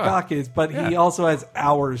 Doc Ock is, but he also has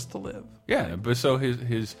hours to live. Yeah, but so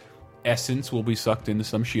his essence will be sucked into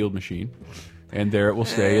some S.H.I.E.L.D. machine, and there it will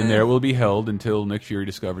stay, and there it will be held until Nick Fury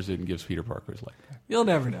discovers it and gives Peter Parker his life back. You'll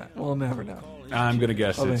never know. We'll never know. I'm going to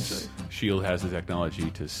guess S.H.I.E.L.D. has the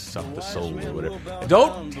technology to suck the soul or whatever.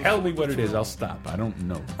 Don't tell me what it is. I'll stop. I don't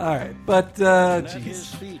know. All right, but,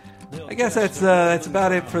 jeez. I guess that's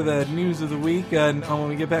about it for the news of the week. And when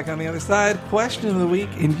we get back on the other side, question of the week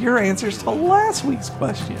and your answers to last week's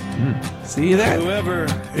question. See you then. Whoever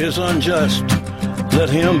is unjust, let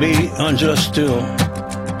him be unjust still.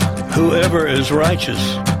 Whoever is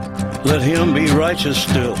righteous, let him be righteous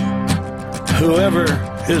still. Whoever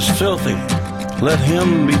is filthy, let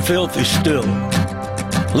him be filthy still.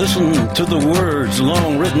 Listen to the words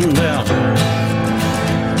long written down.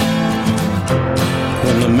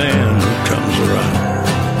 when the man comes around.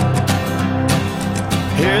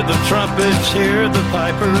 Hear the trumpets, hear the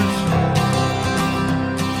pipers,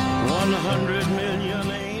 100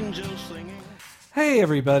 million angels singing. Hey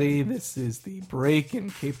everybody, this is The Break in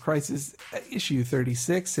Cape Crisis issue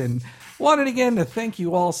 36, and wanted again to thank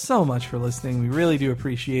you all so much for listening. We really do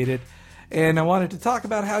appreciate it. And I wanted to talk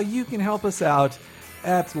about how you can help us out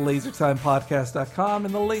at LaserTimePodcast.com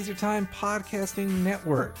and the LaserTime Podcasting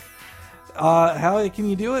Network. How can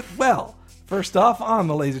you do it? Well, first off, on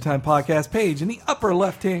the LaserTime Podcast page, in the upper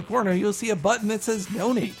left-hand corner, you'll see a button that says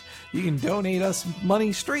Donate. You can donate us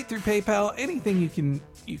money straight through PayPal. Anything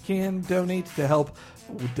you can donate to help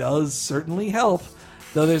does certainly help.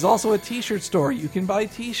 Though there's also a t-shirt store. You can buy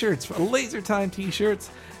t-shirts, LaserTime t-shirts,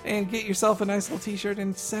 and get yourself a nice little t-shirt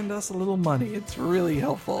and send us a little money. It's really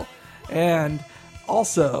helpful. And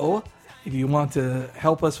also, if you want to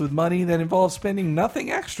help us with money that involves spending nothing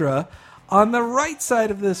extra, on the right side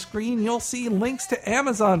of the screen, you'll see links to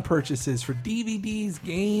Amazon purchases for DVDs,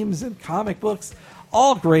 games, and comic books.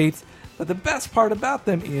 All great, but the best part about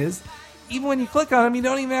them is, even when you click on them, you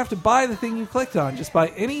don't even have to buy the thing you clicked on. Just buy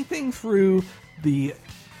anything through the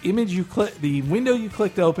image you click, the window you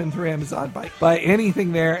clicked open through Amazon. Buy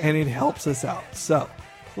anything there, and it helps us out. So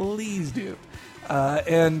please do.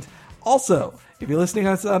 And also, if you're listening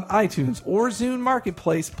to us on iTunes or Zune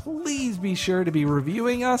Marketplace, please be sure to be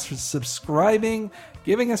reviewing us, subscribing,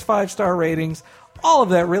 giving us 5-star ratings. All of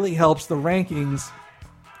that really helps the rankings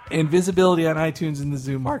and visibility on iTunes and the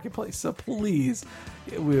Zune Marketplace. So please,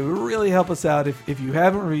 it would really help us out. If you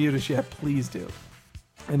haven't reviewed us yet, please do.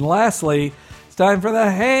 And lastly, it's time for the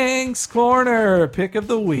Hank's Corner Pick of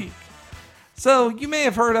the Week. So you may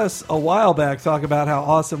have heard us a while back talk about how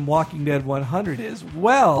awesome Walking Dead 100 is.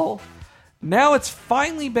 Well, now it's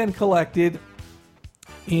finally been collected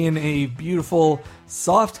in a beautiful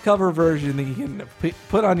soft cover version that you can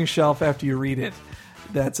put on your shelf after you read it.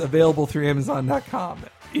 That's available through Amazon.com.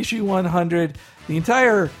 Issue 100, the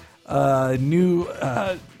entire new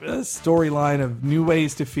storyline of New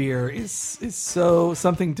Ways to Fear is so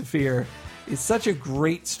something to fear. It's such a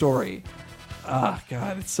great story.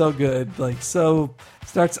 God, it's so good.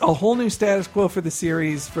 Starts a whole new status quo for the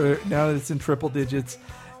series for now that it's in triple digits.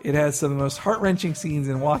 It has some of the most heart-wrenching scenes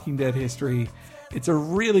in Walking Dead history. It's a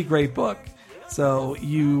really great book. So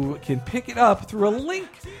you can pick it up through a link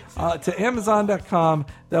to Amazon.com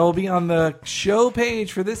that will be on the show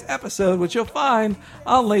page for this episode, which you'll find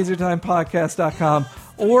on LaserTimePodcast.com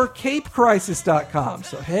or CapeCrisis.com.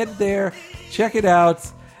 So head there, check it out,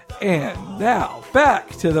 and now back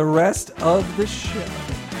to the rest of the show.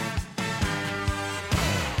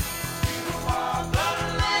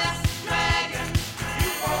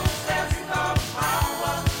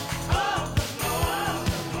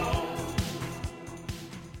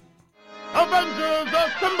 Avengers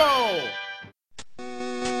Assemble!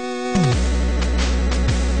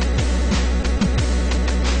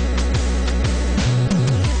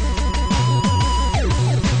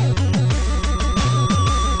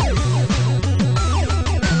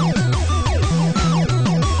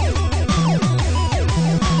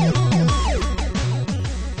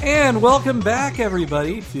 And welcome back,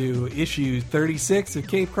 everybody, to issue 36 of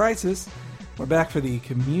Cape Crisis. We're back for the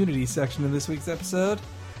community section of this week's episode.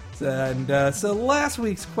 And so last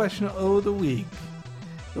week's question of the week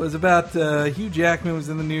was about Hugh Jackman was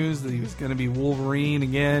in the news that he was going to be Wolverine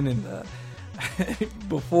again. And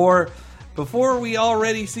before we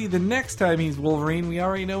already see the next time he's Wolverine, we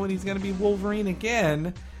already know when he's going to be Wolverine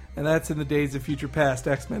again. And that's in the Days of Future Past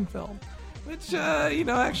X-Men film. Which,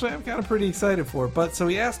 actually I'm kind of pretty excited for. But so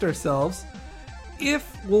we asked ourselves, if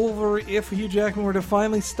Hugh Jackman were to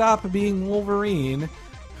finally stop being Wolverine,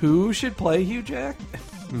 who should play Hugh Jackman?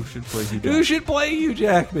 Who should play Hugh Jackman? Who should play Hugh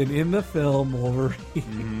Jackman in the film Wolverine?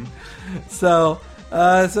 Mm-hmm. So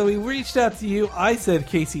we reached out to you. I said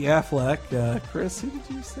Casey Affleck. Chris, who did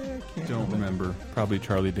you say? I can't Don't remember. Probably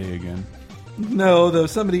Charlie Day again. No, though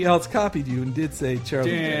somebody else copied you and did say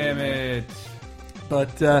Charlie Day. Damn it.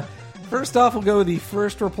 But first off, we'll go with the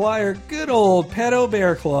first replier, good old Pedo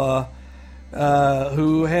Bearclaw,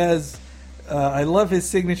 who has, I love his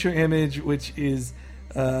signature image, which is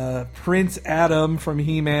Prince Adam from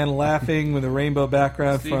He-Man laughing with a rainbow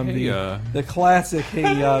background from the classic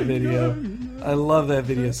Hey Ya video. I love that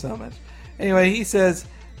video so much. Anyway, he says,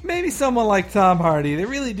 maybe someone like Tom Hardy. They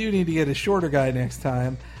really do need to get a shorter guy next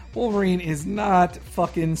time. Wolverine is not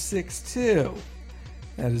fucking 6'2".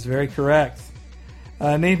 That is very correct.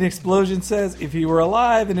 Nathan Explosion says, if he were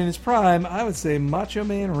alive and in his prime, I would say Macho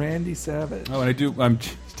Man Randy Savage. Oh, and I'm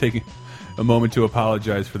just taking a moment to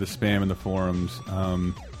apologize for the spam in the forums.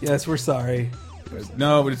 Yes, we're sorry.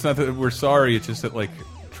 No, but it's not that we're sorry. It's just that, like,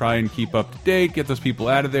 try and keep up to date, get those people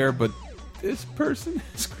out of there. But this person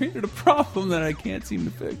has created a problem that I can't seem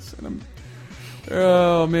to fix, and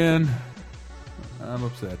oh man, I'm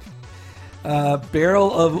upset.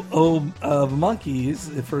 Barrel of Monkeys,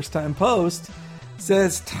 the first time post,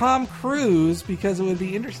 says Tom Cruise because it would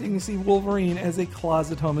be interesting to see Wolverine as a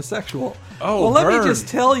closet homosexual. Oh, well, let burn. me just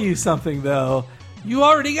tell you something though. You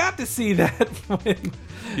already got to see that when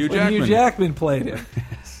Hugh Jackman played him.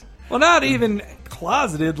 Well, not even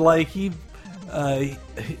closeted. Like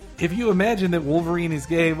if you imagine that Wolverine is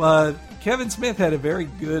gay, Kevin Smith had a very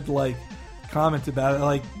good comment about it.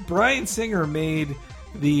 Like Bryan Singer made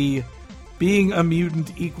the being a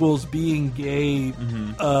mutant equals being gay,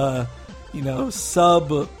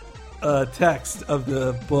 sub text of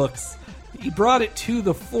the books. He brought it to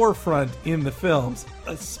the forefront in the films,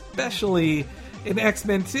 especially in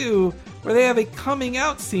X-Men 2, where they have a coming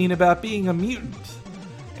out scene about being a mutant.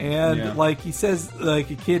 And he says, a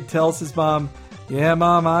kid tells his mom, "Yeah,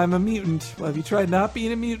 Mom, I'm a mutant. Well, have you tried not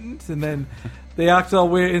being a mutant?" And then they act all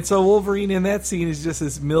weird. And so Wolverine in that scene is just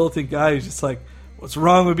this militant guy who's just like, "What's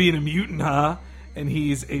wrong with being a mutant, huh?" And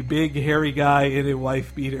he's a big, hairy guy in a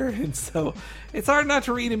wife beater. And so it's hard not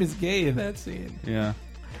to read him as gay in that scene. Yeah.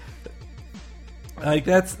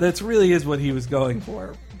 That's really is what he was going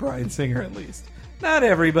for, Bryan Singer at least. Not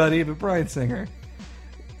everybody, but Bryan Singer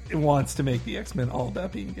wants to make the X-Men all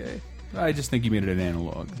about being gay. I just think he made it an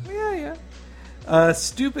analog. Yeah.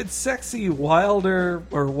 Stupid, sexy, wild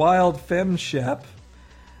femme shep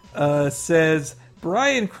says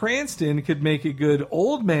Bryan Cranston could make a good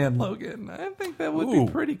old man Logan. I think that would be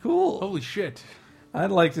pretty cool. Holy shit.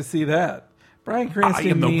 I'd like to see that. Bryan Cranston I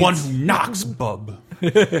am the one who knocks, bub.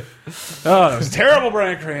 That was terrible,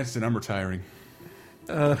 Bryan Cranston. I'm retiring.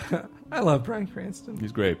 I love Bryan Cranston.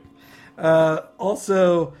 He's great.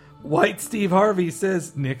 Also, White Steve Harvey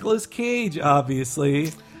says Nicolas Cage,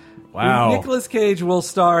 obviously. Wow. Nicolas Cage will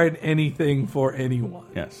star in anything for anyone.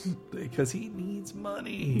 Yes. Because he needs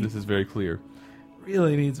money. This is very clear.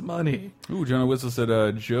 Really needs money. Ooh, Jonah Whistle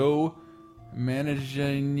said Joe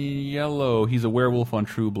Manganiello. He's a werewolf on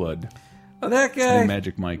True Blood. Oh, that guy?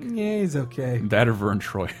 Magic Mike. Yeah, he's okay. That or Vern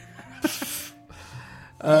Troy.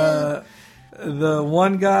 The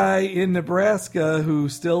one guy in Nebraska who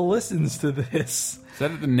still listens to this. Is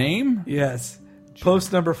that the name? Yes.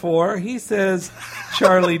 Post number 4. He says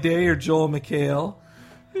Charlie Day or Joel McHale.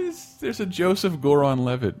 There's a Joseph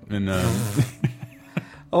Goron-Levitt in...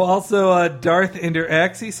 Oh, also Darth Ender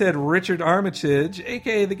X. He said Richard Armitage,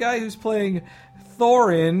 a.k.a. the guy who's playing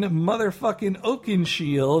Thorin motherfucking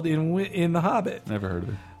Oakenshield in The Hobbit. Never heard of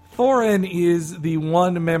it. Thorin is the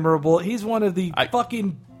one memorable... He's one of the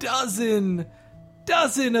fucking dozen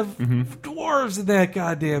of dwarves in that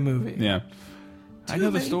goddamn movie. Yeah. I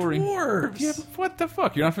know the story. Dwarves. Yeah, what the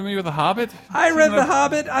fuck? You're not familiar with The Hobbit? I read The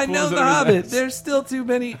Hobbit. I know The Hobbit. There's still too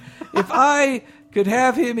many. If I could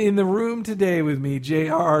have him in the room today with me,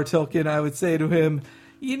 J.R.R. Tolkien, I would say to him,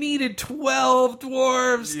 you needed 12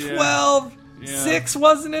 dwarves. Yeah. 12. Yeah. 6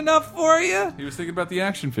 wasn't enough for you? He was thinking about the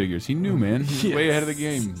action figures. He knew, man. He was way ahead of the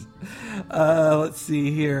game. Let's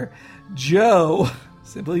see here. Joe,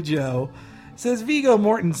 simply Joe, says Viggo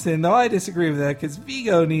Mortensen, though I disagree with that because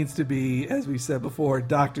Viggo needs to be, as we said before,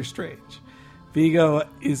 Doctor Strange. Viggo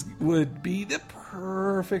would be the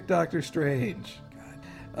perfect Doctor Strange.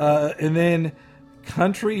 And then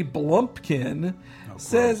Country Blumpkin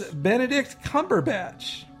says Benedict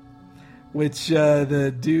Cumberbatch, which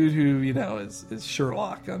the dude who is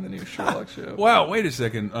Sherlock on the new Sherlock show. Wow, wait a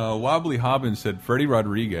second. Wobbly Hobbin said Freddie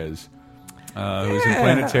Rodriguez, who's in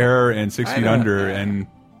Planet Terror and 6 Feet Under, and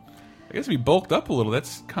I guess if he bulked up a little,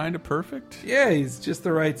 that's kind of perfect. Yeah, he's just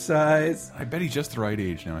the right size. I bet he's just the right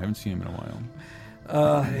age now. I haven't seen him in a while.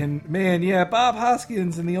 And man, yeah, Bob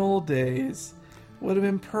Hoskins in the old days would have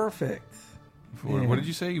been perfect. What did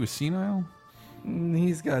you say? He was senile?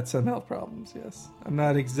 He's got some health problems, yes. I'm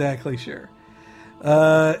not exactly sure.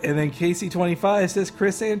 And then Casey25 says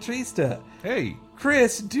Chris Antrista. Hey.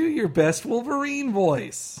 Chris, do your best Wolverine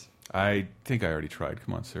voice. I think I already tried.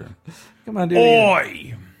 Come on, sir. Come on, dude.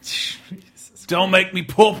 Oi! Don't make me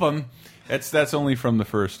poop him. That's only from the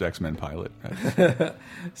first X-Men pilot.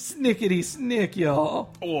 Snickety snick,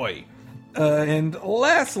 y'all. Oi. And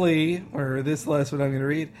lastly, or this last one I'm going to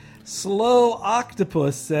read, Slow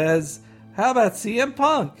Octopus says, how about CM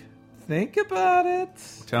Punk? Think about it.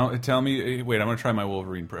 Tell me. Wait, I'm going to try my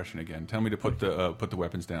Wolverine impression again. Tell me to put the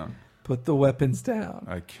weapons down. Put the weapons down.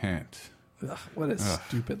 I can't. Ugh, what a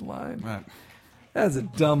stupid line. That's a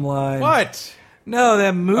dumb line. What? No,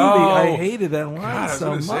 that movie. I hated that line God,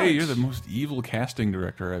 so much. Say, you're the most evil casting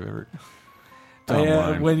director I've ever.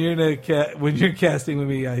 Don't mind. When you're casting with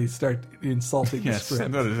me, I start insulting the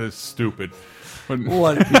script. That is stupid.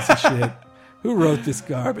 What a piece of shit! Who wrote this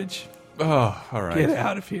garbage? Oh, all right. Get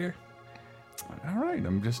out of here! All right,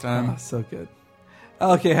 I'm just Oh, so good.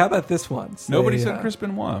 Okay, how about this one? Nobody said Chris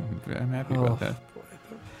Benoit. I'm happy about that. Boy,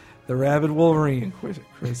 the Rabid Wolverine,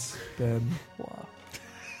 Chris Benoit.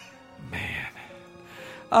 Man.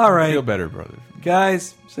 All right. Feel better, brother.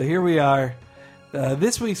 Guys, so here we are.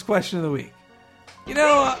 This week's question of the week. You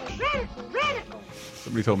know,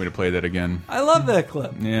 Somebody told me to play that again. I love that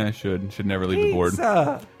clip. Yeah, I should. Should never leave the board.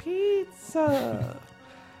 Pizza.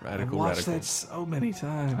 Radical, I watched radical. that so many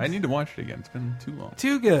times. I need to watch it again. It's been too long.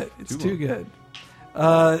 Too good. It's too good.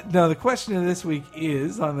 Now, the question of this week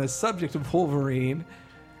is, on the subject of Wolverine,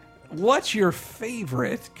 what's your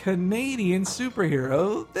favorite Canadian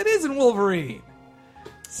superhero that isn't Wolverine?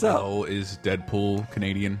 So, Oh, is Deadpool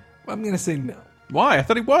Canadian? I'm going to say no. Why? I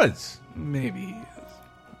thought he was. Maybe he is.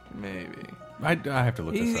 Maybe. I have to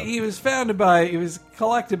look this up. He was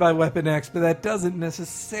collected by Weapon X, but that doesn't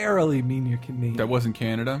necessarily mean you're Canadian. That wasn't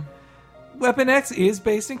Canada? Weapon X is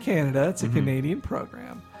based in Canada. It's a Canadian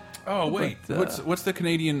program. Oh, wait. But, What's the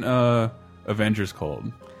Canadian Avengers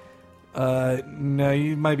called? No,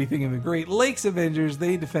 you might be thinking of the Great Lakes Avengers.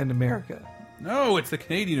 They defend America. No, it's the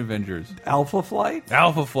Canadian Avengers. Alpha Flight?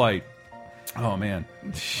 Alpha Flight. Oh, man.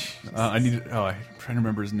 I'm trying to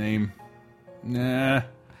remember his name. Nah.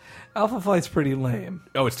 Alpha Flight's pretty lame.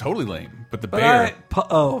 Oh, it's totally lame. But the bear.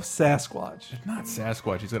 Sasquatch. It's not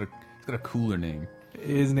Sasquatch. He's got a cooler name.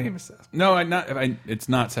 His name is Sasquatch. No, it's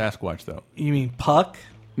not Sasquatch, though. You mean Puck?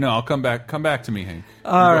 No, I'll come back. Come back to me, Hank.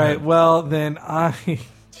 All right. Well, then I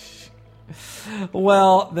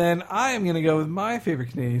am going to go with my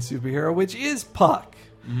favorite Canadian superhero, which is Puck,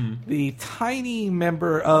 the tiny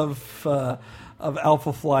member of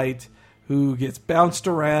Alpha Flight who gets bounced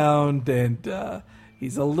around, and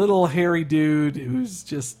he's a little hairy dude who's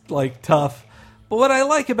just like tough. But what I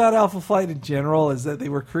like about Alpha Flight in general is that they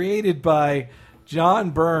were created by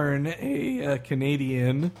John Byrne, a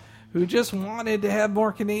Canadian who just wanted to have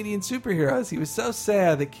more Canadian superheroes. He was so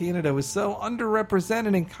sad that Canada was so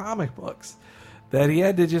underrepresented in comic books that he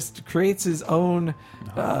had to just create his own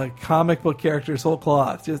comic book characters whole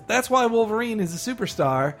cloth. That's why Wolverine is a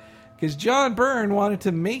superstar, because John Byrne wanted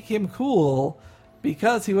to make him cool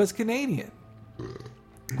because he was Canadian.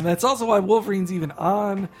 And that's also why Wolverine's even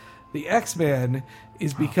on the X-Men,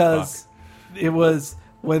 is because it was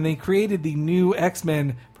when they created the new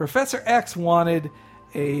X-Men, Professor X wanted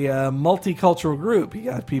a multicultural group. He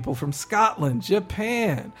got people from Scotland,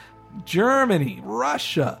 Japan, Germany,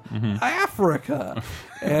 Russia, Africa,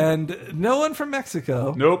 and no one from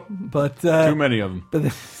Mexico. Nope. But too many of them.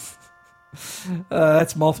 But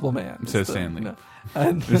that's multiple man. Says Stanley. No.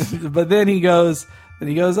 But then he goes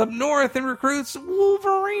up north and recruits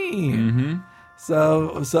Wolverine.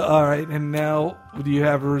 So all right. And now, do you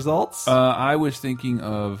have results? I was thinking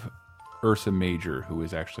of Ursa Major, who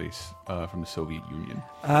is actually from the Soviet Union.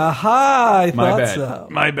 Aha! I thought so.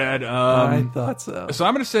 My bad. I thought so. So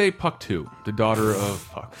I'm going to say Puck 2, the daughter of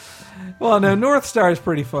Puck. Well, no, North Star is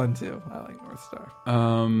pretty fun too. I like North Star.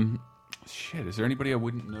 Shit, is there anybody I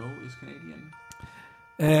wouldn't know is Canadian?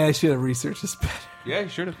 I should have researched this better. Yeah, you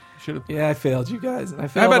should have. Yeah, I failed you guys, and I How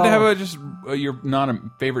failed. about to have your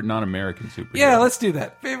favorite non-American superhero? Yeah, let's do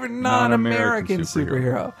that. Favorite non-American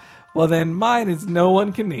superhero. Well, then mine is no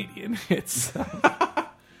one Canadian. It's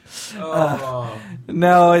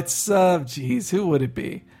no, it's geez, who would it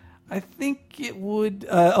be? I think it would.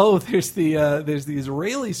 There's the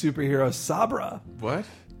Israeli superhero Sabra. What?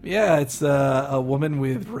 Yeah, it's a woman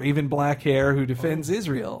with raven black hair who defends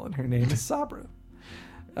Israel, and her name is Sabra.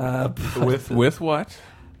 With what?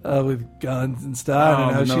 With guns and stuff.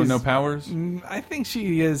 I don't know. No powers? I think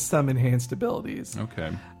she has some enhanced abilities. Okay.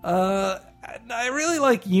 I really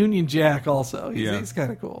like Union Jack also. He's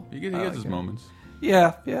kind of cool. He gets his moments.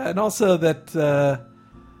 Yeah, and also that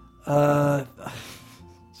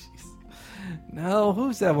no,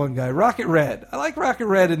 who's that one guy? Rocket Red. I like Rocket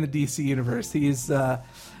Red in the DC universe. He's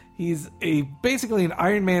basically an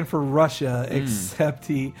Iron Man for Russia, except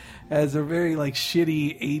he has a very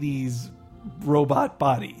shitty 80s robot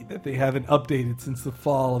body that they haven't updated since the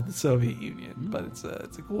fall of the Soviet Union. But it's a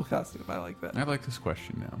cool costume. I like that. I like this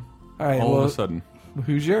question now. All right, all of a sudden.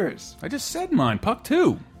 Who's yours? I just said mine. Puck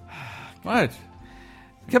 2. What?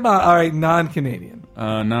 Come on. All right, non-Canadian.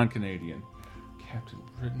 Non-Canadian. Captain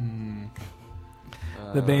Britain.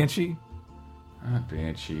 The Banshee?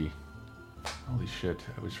 Banshee. Holy shit.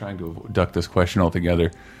 I was trying to duck this question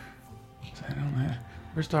altogether.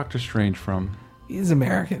 Where's Doctor Strange from? He's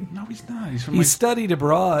American. No, he's not. He's from. He studied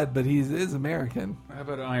abroad, but he is American. How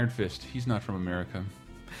about Iron Fist? He's not from America.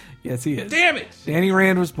 Yes, he is. Damn it! Danny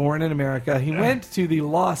Rand was born in America. He went to the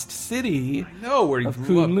lost city I know where he of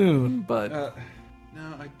grew up. Kunlun, but No,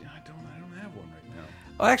 I don't have one right now.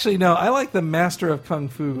 oh, actually, no. I like the Master of Kung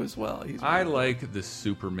Fu as well. I like the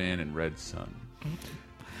Superman and Red Sun.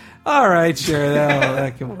 All right, sure,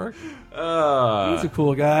 that can work. He's a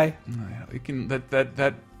cool guy. It can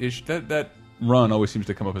that run always seems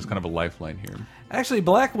to come up as kind of a lifeline here. Actually,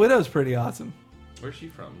 Black Widow's pretty awesome. Where's she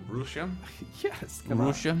from? Russia? Yes, come on.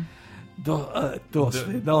 Russia? Do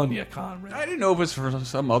Svedonia, Conrad. I didn't know if it was from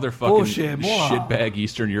some other fucking Bullshit, moi. shitbag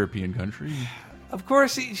Eastern European country. Of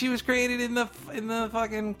course, she was created in the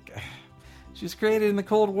fucking. She was created in the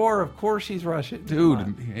Cold War. Of course, she's Russian.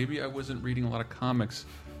 Dude, maybe I wasn't reading a lot of comics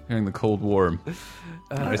during the Cold War.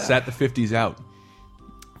 I sat the 50s out.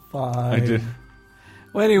 Fine. I did.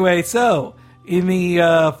 Well, anyway, so in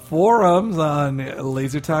the forums on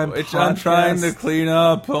LaserTime, Which I'm trying to clean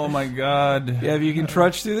up. Oh my god. Yeah, if you can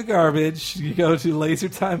trudge through the garbage, you go to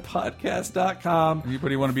lasertimepodcast.com.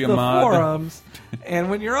 Anybody want to be a the mod? forums, and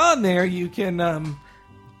when you're on there, you can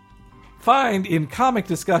find in comic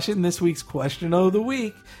discussion this week's question of the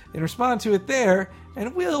week and respond to it there,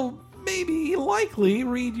 and we'll maybe likely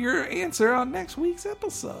read your answer on next week's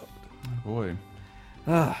episode. Boy.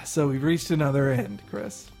 So we've reached another end,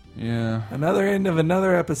 Chris. Yeah. Another end of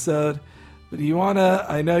another episode. But do you want to...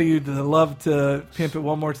 I know you'd love to pimp it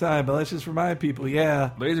one more time, but let's just remind people,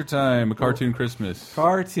 Laser Time, a cartoon Christmas.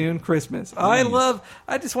 Cartoon Christmas. I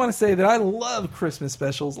just want to say that I love Christmas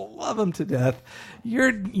specials. Love them to death.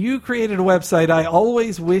 You created a website I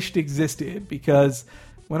always wished existed because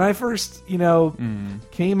when I first,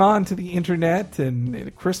 came onto the internet and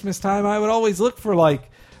at Christmas time, I would always look for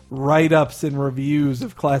write-ups and reviews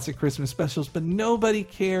of classic Christmas specials, but nobody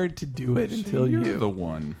cared to do it until You're you. the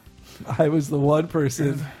one. I was the one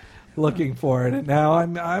person looking for it, and now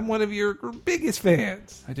I'm one of your biggest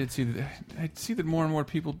fans. I see that more and more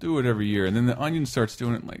people do it every year, and then the Onion starts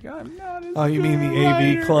doing it like, I'm not as Oh, you mean good the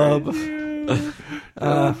AV writer Club? as you.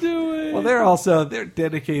 Don't do it. Well, they're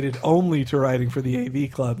dedicated only to writing for the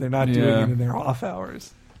AV Club. They're not doing it in their off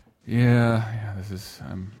hours. Yeah,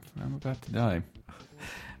 I'm about to die.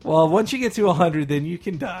 Well, once you get to 100, then you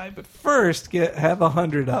can die. But first, have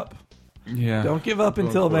 100 up. Yeah. Don't give up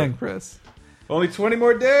until then, Chris. Only 20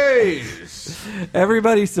 more days.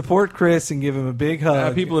 Everybody support Chris and give him a big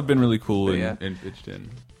hug. People have been really cool Yeah. and pitched in.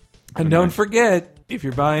 And don't forget, if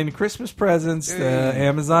you're buying Christmas presents, the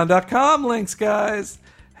Amazon.com links, guys.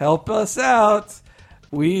 Help us out.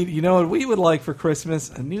 You know what we would like for Christmas?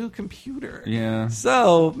 A new computer. Yeah.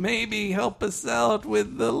 So maybe help us out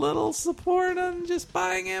with the little support on just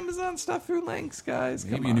buying Amazon stuff through links, guys.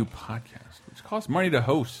 Maybe a new podcast, which costs money to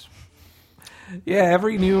host. Yeah,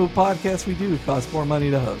 every new podcast we do costs more money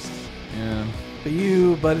to host. Yeah.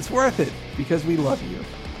 But it's worth it because we love you.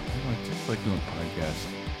 I just like doing podcasts.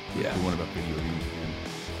 Yeah. Do one about video games again.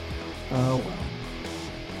 Oh,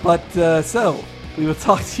 well. But, so, we will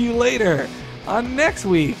talk to you later on next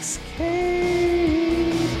week's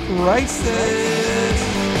Cape Crisis.